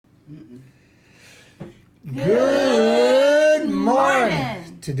Good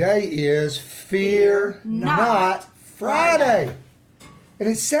morning. Today is Fear Not Friday. And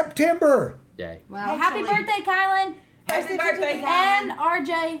it's September. Day. Well, happy birthday, Kylan. Happy birthday, And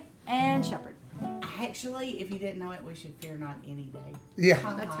RJ and Shepard. Actually, if you didn't know it, we should fear not any day. Yeah.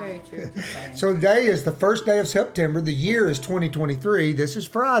 That's very true. So today is the first day of September. The year is 2023. This is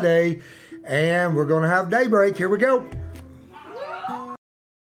Friday. And we're going to have daybreak. Here we go.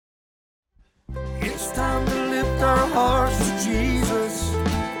 It's time to lift our hearts to Jesus.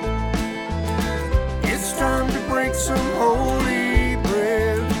 It's time to break some holy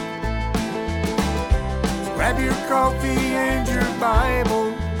bread. Grab your coffee and your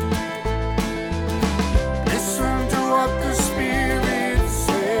Bible. Listen to what the Spirit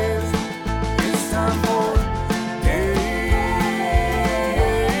says. It's time for daybreak.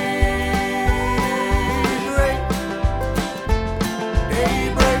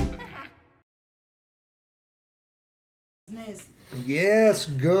 Yes,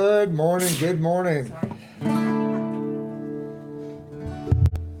 good morning, good morning.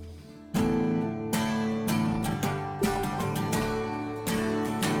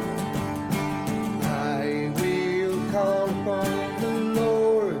 I will call upon the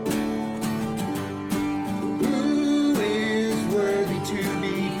Lord, who is worthy to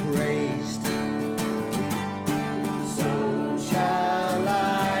be praised. So shall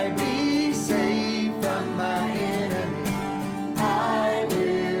I be saved from my enemy. I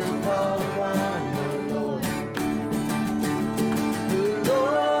will call upon the Lord. The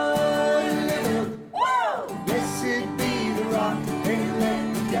Lord liveth. Blessed be the rock, and let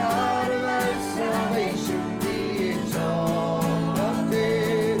the God of our salvation be exalted.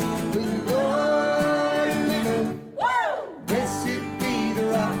 The Lord liveth. Blessed be the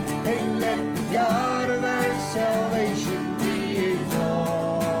rock, and let the God of our salvation be exalted.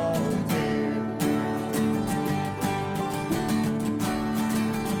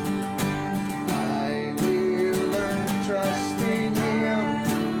 I will learn to trust in Him.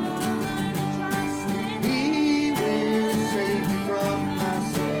 He will save me from my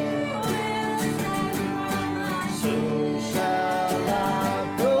sin. So shall I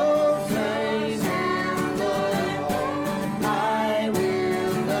proclaim Him, Lord. I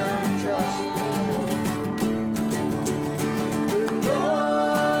will learn to trust in Him. The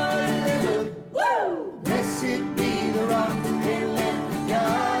Lord liveth. Blessed be the rock, and let the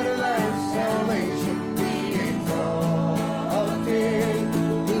God of our salvation be exalted.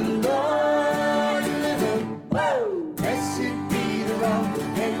 The Lord liveth. Blessed be the rock,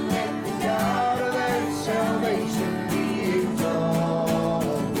 and let the God of our salvation be exalted.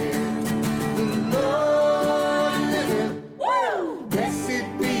 The Lord liveth. Blessed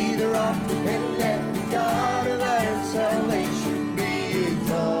be the rock, and let the God of our salvation be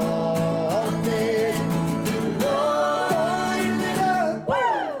exalted. The Lord liveth.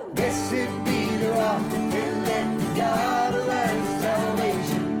 Blessed be the rock, and let the God of our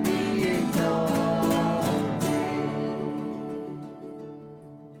salvation be exalted.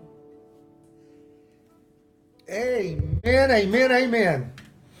 Amen, amen, amen.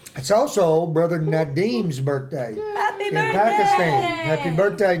 It's also Brother Nadim's birthday Happy in birthday! Pakistan. Happy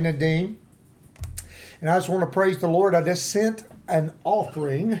birthday, Nadim. And I just want to praise the Lord. I just sent an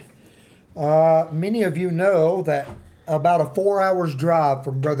offering. Many of you know that about a 4 hours drive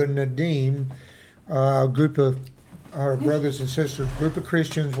from Brother Nadim, a group of our brothers and sisters, group of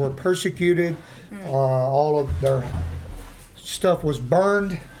Christians were persecuted. All of their stuff was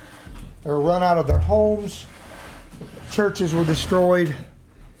burned. They were run out of their homes. Churches were destroyed.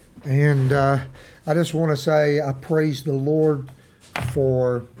 And I just want to say I praise the Lord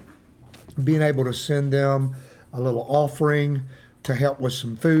for being able to send them a little offering to help with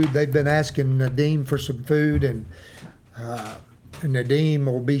some food. They've been asking Nadim for some food, and Nadim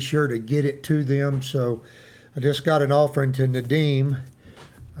will be sure to get it to them. So I just got an offering to Nadim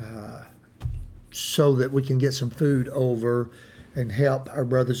so that we can get some food over and help our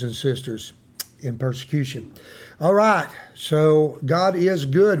brothers and sisters in persecution. All right, so God is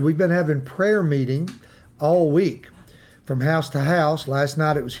good. We've been having prayer meeting all week from house to house. Last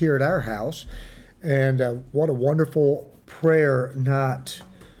night it was here at our house, and what a wonderful prayer night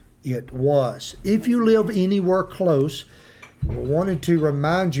it was. If you live anywhere close, we wanted to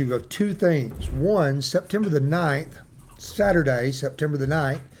remind you of two things. One, September the 9th, Saturday, September the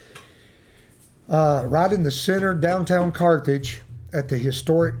 9th, right in the center, downtown Carthage, at the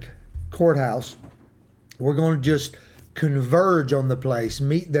historic courthouse. We're going to just converge on the place,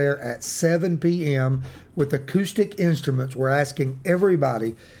 meet there at 7 p.m. with acoustic instruments. We're asking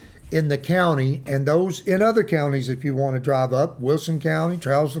everybody in the county, and those in other counties, if you want to drive up, Wilson County,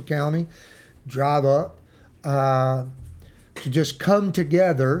 Trousdale County, drive up, to just come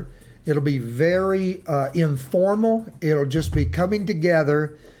together. It'll be very informal. It'll just be coming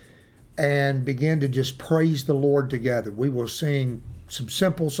together and begin to just praise the Lord together. We will sing some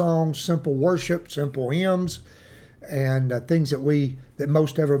simple songs, simple worship, simple hymns, and things that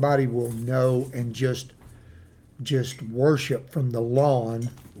most everybody will know, and just worship from the lawn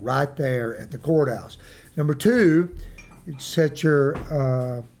right there at the courthouse. Number two, set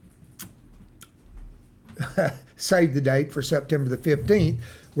your save the date for September the 15th.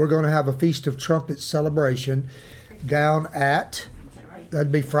 We're going to have a Feast of Trumpets celebration down at,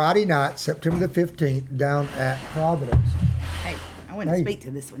 that'd be Friday night, September the 15th, down at Providence. Hey, I want to speak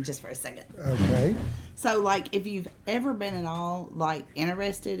to this one just for a second. Okay. So, like, if you've ever been at all, like,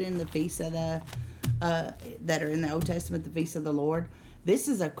 interested in the feasts of the, that are in the Old Testament, the feasts of the Lord, this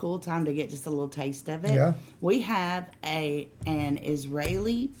is a cool time to get just a little taste of it. Yeah. We have an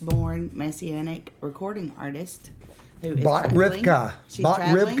Israeli-born Messianic recording artist who is Bat traveling. Rivka. She's Bat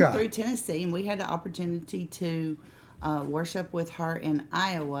traveling Rivka. through Tennessee, and we had the opportunity to worship with her in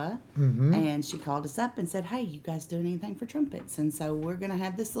Iowa. Mm-hmm. And she called us up and said, "Hey, you guys doing anything for trumpets?" And so we're going to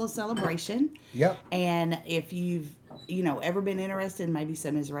have this little celebration. Yep. And if you've ever been interested in maybe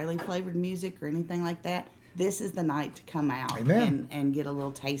some Israeli flavored music or anything like that, this is the night to come out. Amen. and get a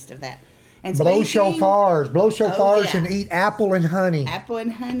little taste of that. And Blow speaking- shofars, yeah. and eat apple and honey. Apple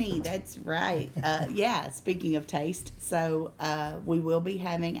and honey, that's right. Yeah, speaking of taste, so we will be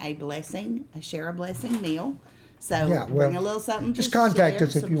having share a blessing meal. So Yeah, bring well, a little something. just to contact share,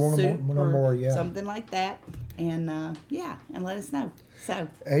 us if some you want to soup know or more, yeah. something like that. And and let us know. So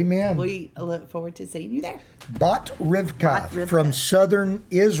Amen. we look forward to seeing you there. Bat Rivka Bat Rivka. from southern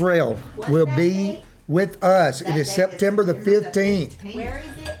Israel will that be date? with us. That It is date September the 15th. Where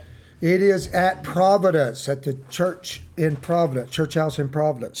is it? It is at Providence, at the church in Providence, church house in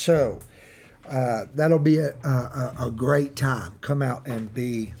Providence. So that'll be a great time. Come out and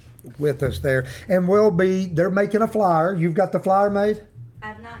be with us there. And they're making a flyer. You've got the flyer made?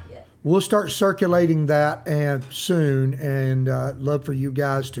 I've not yet. We'll start circulating that soon, and love for you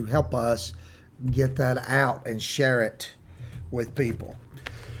guys to help us get that out and share it with people.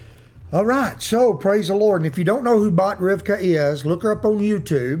 All right, so praise the Lord. And if you don't know who Bat Rivka is, look her up on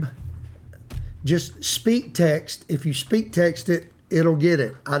YouTube. Just speak text. If you speak text it, it'll get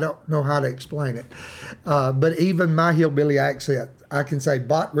it. I don't know how to explain it. But even my hillbilly accent, I can say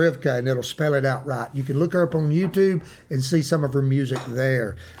Bat Rivka and it'll spell it out right. You can look her up on YouTube and see some of her music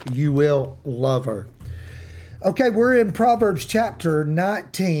there. You will love her. Okay, we're in Proverbs chapter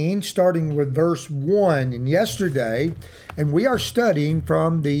 19, starting with verse 1. And yesterday, and we are studying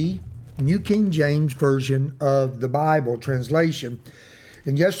from the New King James Version of the Bible translation.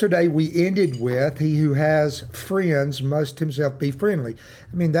 And yesterday we ended with, he who has friends must himself be friendly.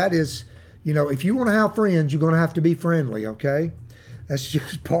 I mean, that is, if you want to have friends, you're going to have to be friendly, okay? That's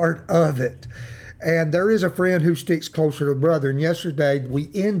just part of it. And there is a friend who sticks closer to a brother. And yesterday we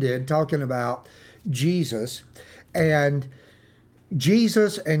ended talking about Jesus. And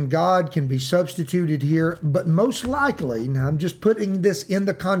Jesus and God can be substituted here. But most likely, now I'm just putting this in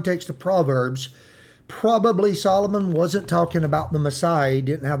the context of Proverbs, probably Solomon wasn't talking about the Messiah. He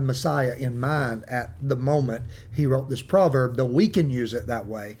didn't have Messiah in mind at the moment he wrote this proverb, though we can use it that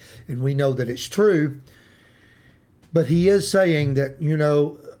way. And we know that it's true. But he is saying that,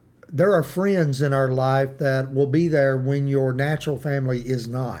 there are friends in our life that will be there when your natural family is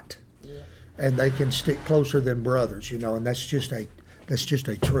not. Yeah. And they can stick closer than brothers, and that's just a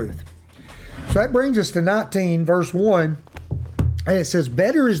truth. So that brings us to 19, verse 1. And it says,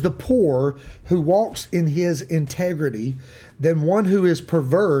 "Better is the poor who walks in his integrity than one who is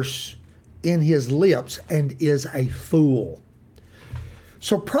perverse in his lips and is a fool."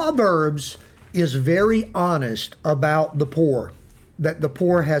 So Proverbs is very honest about the poor, that the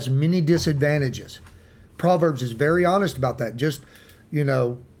poor has many disadvantages. Proverbs is very honest about that. Just,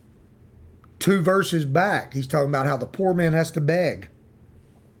 2 verses back, he's talking about how the poor man has to beg,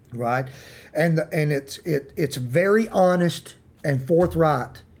 right? And it's very honest and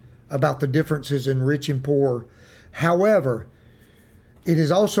forthright about the differences in rich and poor. However, it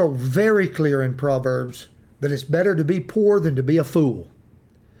is also very clear in Proverbs that it's better to be poor than to be a fool.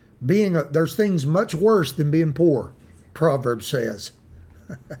 There's things much worse than being poor, Proverbs says.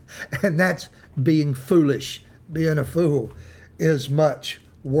 And that's being foolish. Being a fool is much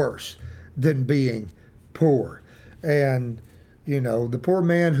worse than being poor. And, the poor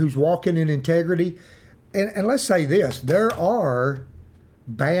man who's walking in integrity, and let's say this, there are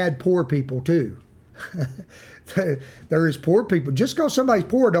bad poor people too. There is poor people. Just because somebody's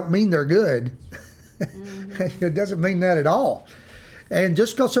poor don't mean they're good. It doesn't mean that at all. And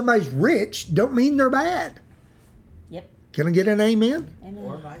just because somebody's rich don't mean they're bad. Yep. Can I get an amen?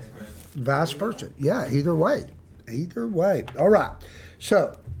 Amen. Vice versa. Yeah, either way. Either way. All right.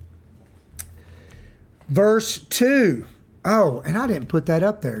 So, verse 2. Oh, and I didn't put that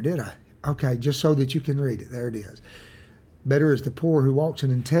up there, did I? Okay, just so that you can read it. There it is. Better is the poor who walks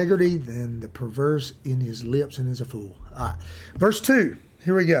in integrity than the perverse in his lips and is a fool. All right. Verse 2.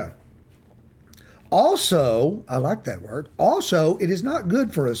 Here we go. Also, I like that word. Also, it is not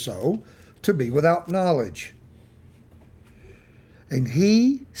good for a soul to be without knowledge. And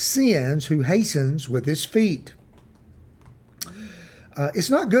he sins who hastens with his feet. It's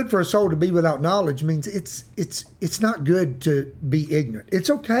not good for a soul to be without knowledge. Means it's not good to be ignorant. It's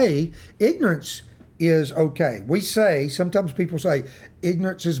okay. Ignorance is okay. We say, sometimes people say,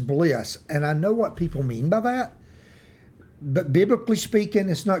 ignorance is bliss. And I know what people mean by that. But biblically speaking,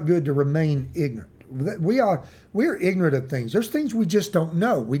 it's not good to remain ignorant. We're ignorant of things. There's things we just don't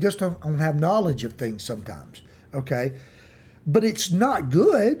know. We just don't have knowledge of things sometimes. Okay? But it's not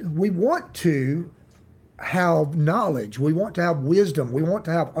good. We want to have knowledge. We want to have wisdom. We want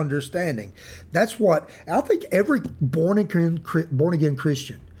to have understanding. That's what I think every born again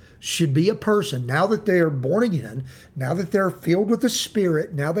Christian should be a person, now that they're born again, now that they're filled with the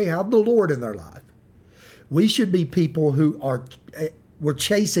Spirit, now they have the Lord in their life. We should be people who we're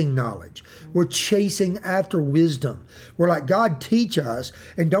chasing knowledge. We're chasing after wisdom. We're like, God, teach us,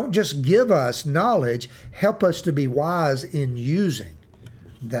 and don't just give us knowledge, help us to be wise in using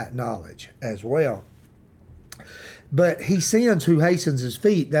that knowledge as well. But he sins who hastens his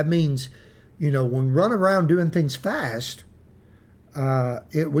feet. That means, when we run around doing things fast,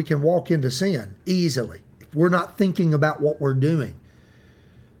 we can walk into sin easily. If we're not thinking about what we're doing,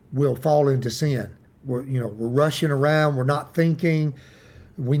 we'll fall into sin. We're rushing around. We're not thinking.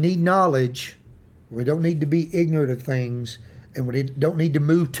 We need knowledge. We don't need to be ignorant of things, and we don't need to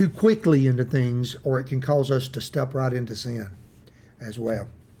move too quickly into things, or it can cause us to step right into sin as well.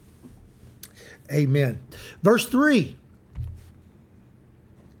 Amen. Verse 3.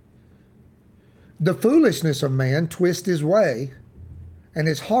 The foolishness of man twists his way, and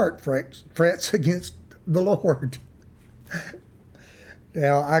his heart frets against the Lord.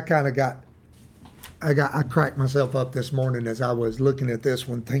 Now, I cracked myself up this morning as I was looking at this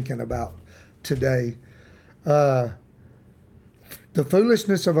one, thinking about today. The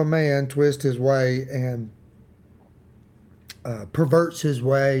foolishness of a man twists his way and perverts his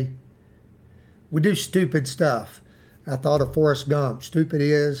way. We do stupid stuff. I thought of Forrest Gump. Stupid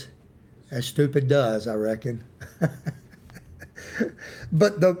is as stupid does, I reckon.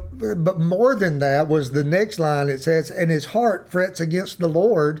 But more than that was the next line. It says, and his heart frets against the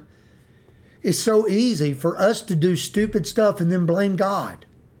Lord. It's so easy for us to do stupid stuff and then blame God.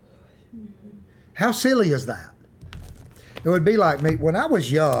 How silly is that? It would be like me when I was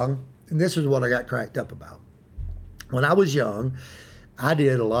young, and this is what I got cracked up about. When I was young, I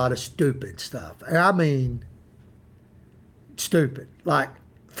did a lot of stupid stuff. And I mean, stupid. Like,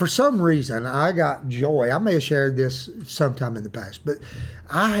 for some reason, I got joy. I may have shared this sometime in the past, but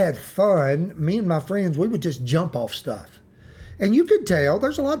I had fun. Me and my friends, we would just jump off stuff. And you could tell,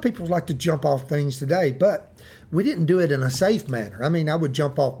 there's a lot of people who like to jump off things today, but we didn't do it in a safe manner. I mean, I would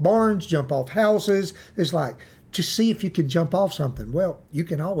jump off barns, jump off houses. It's like, just see if you can jump off something. Well, you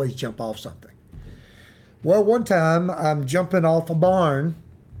can always jump off something. Well, one time I'm jumping off a barn,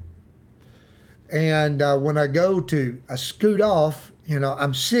 and when I scoot off,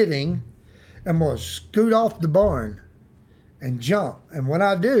 I'm sitting, I'm going to scoot off the barn and jump. And when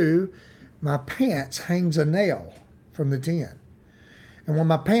I do, my pants hangs a nail from the tin. And when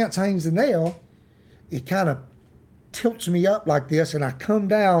my pants hangs a nail, it kind of tilts me up like this, and I come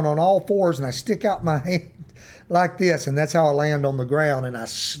down on all fours, and I stick out my hand like this, and that's how I land on the ground, and I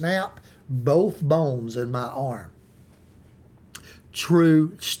snap both bones in my arm.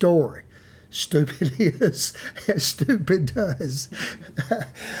 True story. Stupid is as stupid does.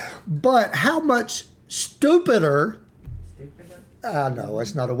 But how much stupider, I know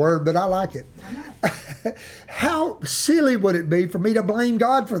it's not a word, but I like it. How silly would it be for me to blame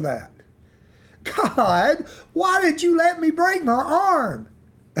God for that? God, why did you let me break my arm?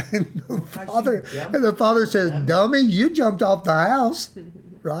 And the father says, dummy, you jumped off the house,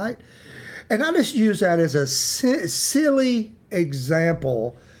 right? And I just use that as a silly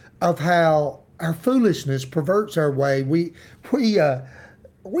example of how our foolishness perverts our way. We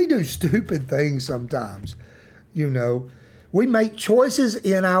do stupid things sometimes, We make choices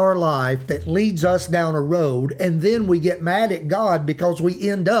in our life that leads us down a road, and then we get mad at God because we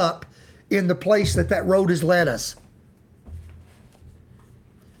end up in the place that road has led us.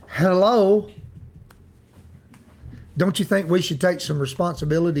 Hello? Don't you think we should take some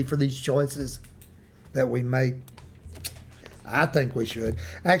responsibility for these choices that we make? I think we should.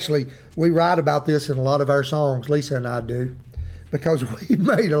 Actually, we write about this in a lot of our songs, Lisa and I do, because we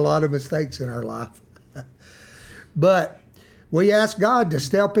made a lot of mistakes in our life. But we ask God to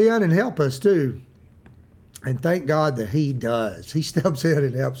step in and help us too. And thank God that He does. He steps in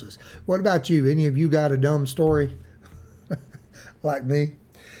and helps us. What about you? Any of you got a dumb story like me?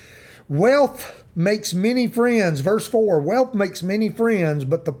 Wealth makes many friends. Verse 4, wealth makes many friends,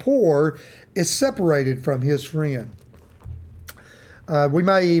 but the poor is separated from his friend. We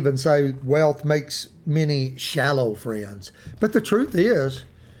may even say wealth makes many shallow friends. But the truth is,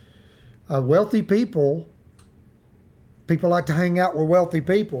 wealthy people like to hang out with wealthy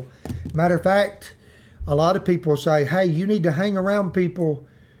people. Matter of fact, a lot of people say, hey, you need to hang around people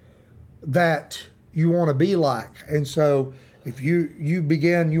that you want to be like. And so if you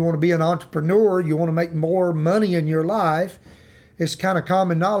want to be an entrepreneur, you want to make more money in your life, it's kind of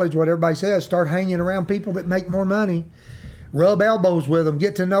common knowledge what everybody says. Start hanging around people that make more money. Rub elbows with them,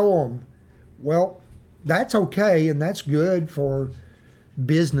 get to know them. Well, that's okay, and that's good for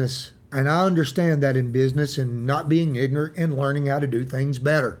business. And I understand that in business and not being ignorant and learning how to do things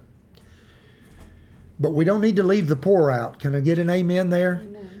better. But we don't need to leave the poor out. Can I get an amen there?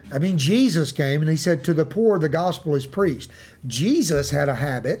 Amen. I mean, Jesus came and He said, to the poor, the gospel is preached. Jesus had a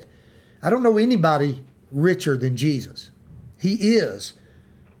habit. I don't know anybody richer than Jesus. He is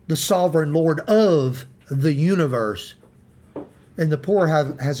the sovereign Lord of the universe. And the poor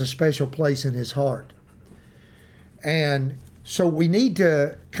has a special place in His heart. And so we need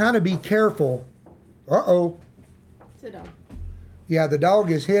to kind of be careful. Uh-oh. Sit down. Yeah, the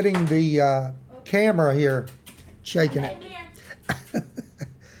dog is hitting the camera here, shaking it.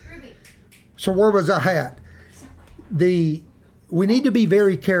 So where was I at? We need to be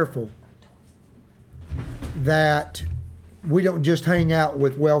very careful that we don't just hang out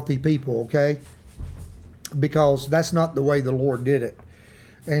with wealthy people, okay? Because that's not the way the Lord did it.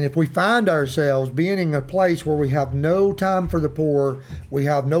 And if we find ourselves being in a place where we have no time for the poor, we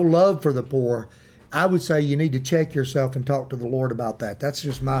have no love for the poor, I would say you need to check yourself and talk to the Lord about that. That's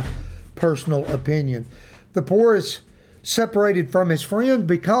just my personal opinion. The poor is separated from his friends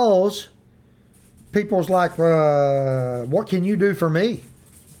because people's like, what can you do for me?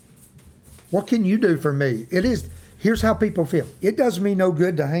 What can you do for me? Here's how people feel. It does me no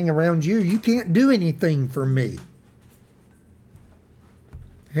good to hang around you. You can't do anything for me.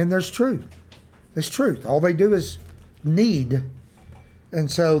 And there's truth. There's truth. All they do is need.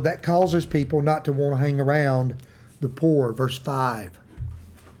 And so that causes people not to want to hang around the poor. Verse 5.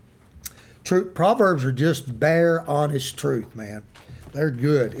 Proverbs are just bare, honest truth, man. They're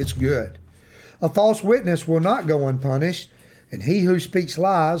good. It's good. A false witness will not go unpunished, and he who speaks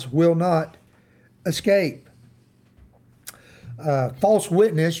lies will not escape. False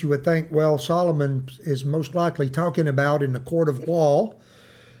witness, you would think, well, Solomon is most likely talking about in the court of law.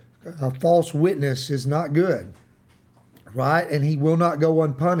 A false witness is not good, right? And he will not go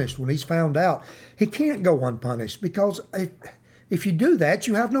unpunished. When he's found out, he can't go unpunished because if you do that,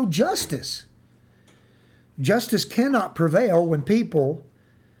 you have no justice. Justice cannot prevail when people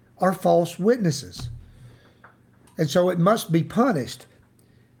are false witnesses. And so it must be punished.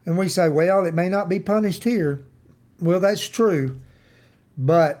 And we say, well, it may not be punished here. Well, that's true.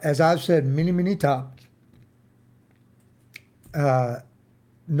 But as I've said many, many times,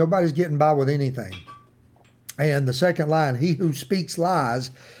 nobody's getting by with anything. And the second line, he who speaks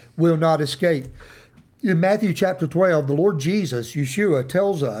lies will not escape. In Matthew chapter 12, the Lord Jesus, Yeshua,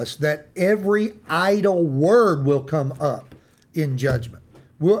 tells us that every idle word will come up in judgment.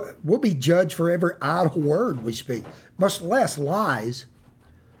 We'll be judged for every idle word we speak, much less lies.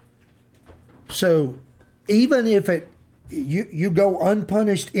 So even if you go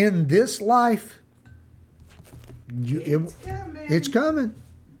unpunished in this life, it's coming.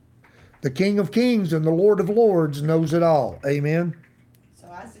 The King of Kings and the Lord of Lords knows it all. Amen. So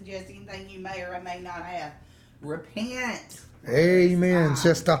I suggest anything you may or may not have, repent. Amen,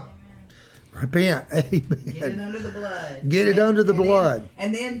 sister. Repent. Amen. Get it under the blood. Get it under the blood.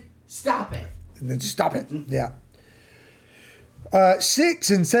 And then stop it. And then stop it. Yeah. 6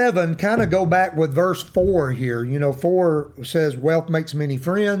 and 7 kind of go back with verse 4 here. 4 says, wealth makes many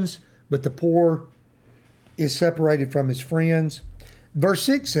friends, but the poor is separated from his friends. Verse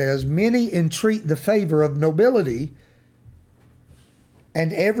 6 says, many entreat the favor of nobility,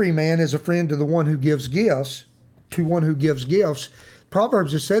 and every man is a friend to the one who gives gifts,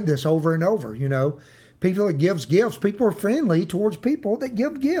 Proverbs has said this over and over, people that gives gifts, people are friendly towards people that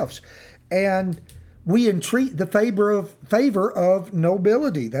give gifts. and we entreat the favor of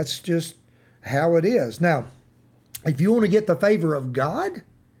nobility. That's just how it is. Now, if you want to get the favor of God,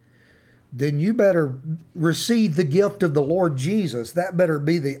 then you better receive the gift of the Lord Jesus. That better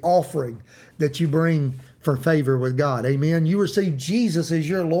be the offering that you bring for favor with God. Amen. You receive Jesus as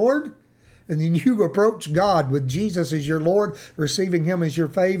your Lord, and then you approach God with Jesus as your Lord, receiving him as your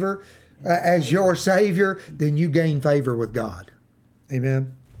favor, as your Savior, then you gain favor with God.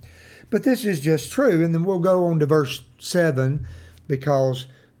 Amen. But this is just true. And then we'll go on to verse 7, because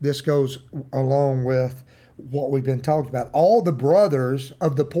this goes along with what we've been talking about. All the brothers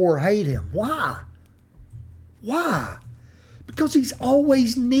of the poor hate him. Why? Why? Because he's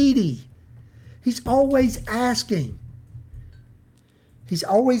always needy. He's always asking. He's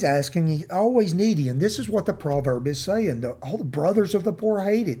always asking. He's always needy. And this is what the proverb is saying. All the brothers of the poor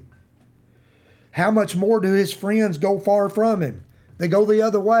hate him. How much more do his friends go far from him? They go the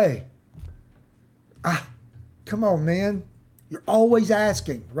other way. Come on, man. You're always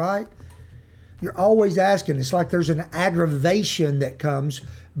asking, right? You're always asking. It's like there's an aggravation that comes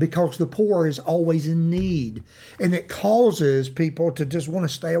because the poor is always in need. And it causes people to just want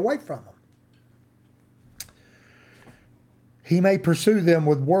to stay away from them. He may pursue them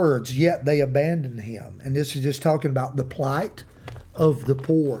with words, yet they abandon him. And this is just talking about the plight of the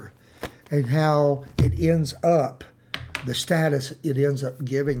poor and how it ends up, the status it ends up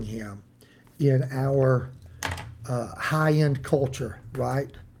giving him in our high-end culture,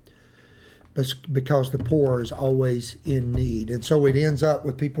 right? Because the poor is always in need. And so it ends up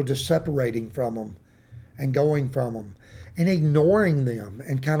with people just separating from them and going from them and ignoring them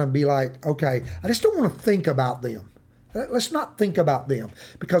and kind of be like, okay, I just don't want to think about them. Let's not think about them.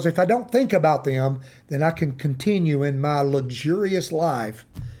 Because if I don't think about them, then I can continue in my luxurious life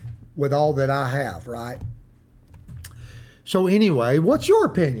with all that I have, right? So anyway, what's your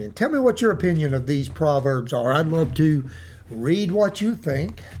opinion? Tell me what your opinion of these proverbs are. I'd love to read what you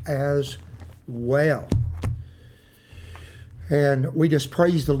think as well. And we just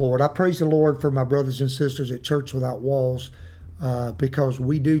praise the Lord. I praise the Lord for my brothers and sisters at Church Without Walls, because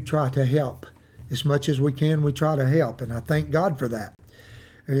we do try to help. As much as we can, we try to help. And I thank God for that.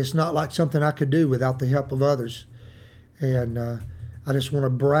 And it's not like something I could do without the help of others. And I just want to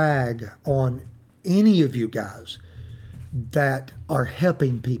brag on any of you guys that are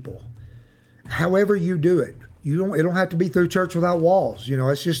helping people. However you do it. It don't have to be through Church Without Walls. You know,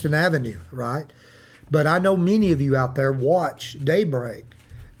 it's just an avenue, right? But I know many of you out there watch Daybreak,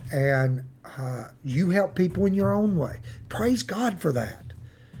 and you help people in your own way. Praise God for that.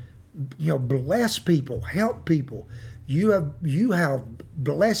 You know, bless people, help people. You have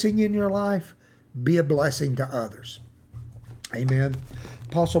blessing in your life. Be a blessing to others. Amen.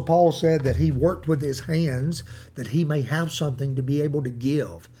 Apostle Paul said that he worked with his hands that he may have something to be able to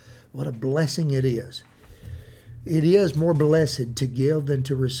give. What a blessing it is. It is more blessed to give than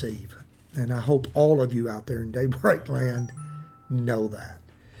to receive. And I hope all of you out there in Daybreak Land know that.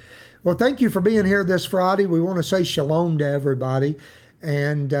 Well, thank you for being here this Friday. We want to say shalom to everybody.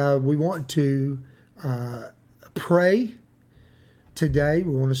 And we want to pray today.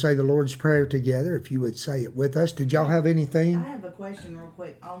 We want to say the Lord's Prayer together. If you would say it with us. Did y'all have anything? I have a question real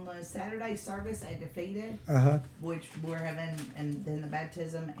quick. On the Saturday service at Defeated, which we're having, and then the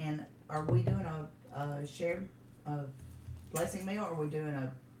baptism, and are we doing a shared blessing meal, or are we doing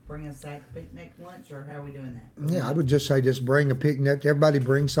a bring a sack picnic lunch, or how are we doing that? Yeah, I would just say just bring a picnic. Everybody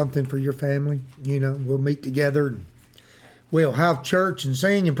bring something for your family. You know, we'll meet together and we'll have church and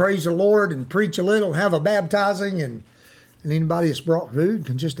sing and praise the Lord and preach a little, have a baptizing, and anybody that's brought food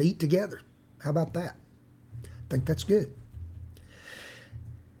can just eat together. How about that? I think that's good.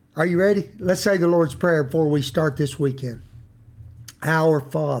 Are you ready? Let's say the Lord's Prayer before we start this weekend. Our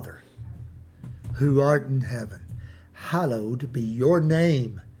Father, who art in heaven, hallowed be your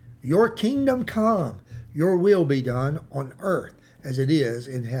name. Your kingdom come. Your will be done on earth as it is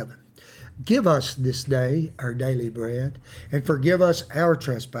in heaven. Give us this day our daily bread, and forgive us our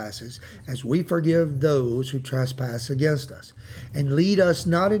trespasses, as we forgive those who trespass against us. And lead us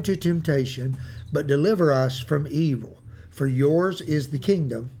not into temptation, but deliver us from evil. For yours is the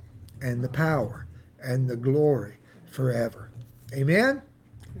kingdom, and the power, and the glory forever. Amen?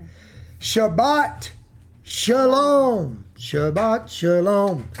 Shabbat Shalom. Shabbat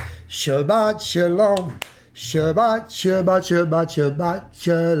Shalom. Shabbat Shalom. Shabbat, Shabbat, Shabbat, Shabbat,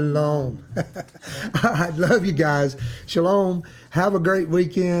 Shalom. I love you guys. Shalom. Have a great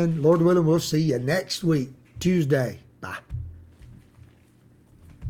weekend. Lord willing, we'll see you next week, Tuesday.